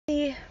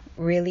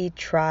really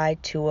try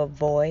to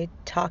avoid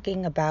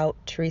talking about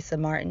Tereasa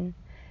Martin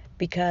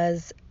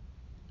because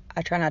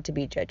I try not to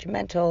be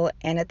judgmental,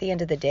 and at the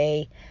end of the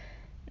day,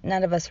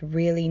 none of us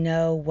really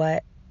know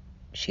what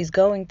she's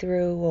going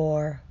through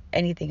or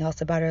anything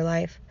else about her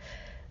life.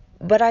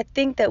 But I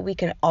think that we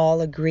can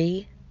all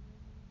agree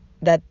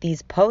that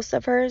these posts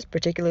of hers,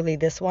 particularly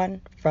this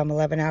one from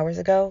 11 hours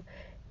ago,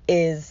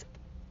 is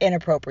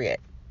inappropriate,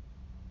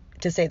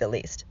 to say the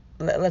least.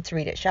 Let's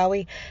read it, shall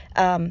we?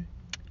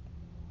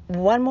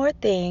 One more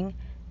thing.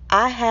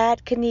 I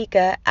had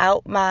Kanika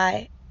out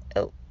my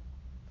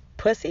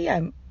pussy.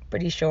 I'm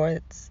pretty sure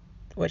that's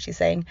what she's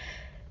saying.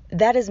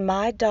 That is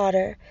my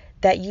daughter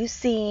that you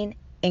seen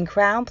in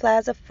Crown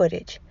Plaza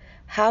footage.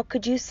 How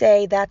could you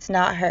say that's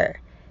not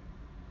her?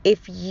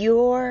 If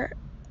you're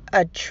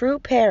a true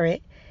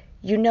parent,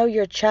 you know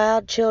your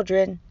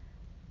children.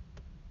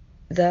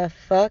 The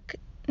fuck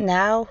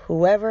now,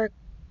 whoever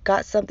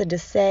got something to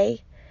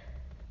say,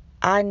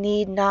 I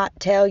need not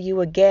tell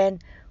you again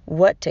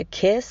what to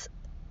kiss.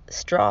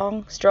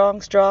 Strong,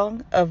 strong,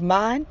 strong of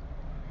mine.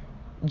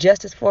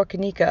 Justice for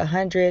Kanika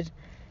 100,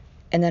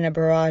 and then a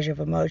barrage of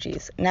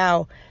emojis.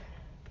 Now,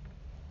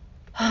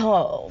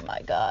 oh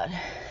my God,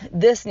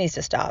 this needs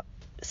to stop.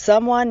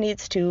 Someone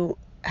needs to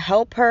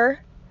help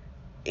her.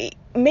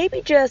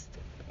 Maybe just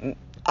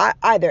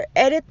either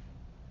edit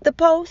the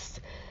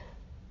post,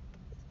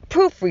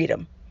 proofread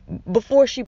them before she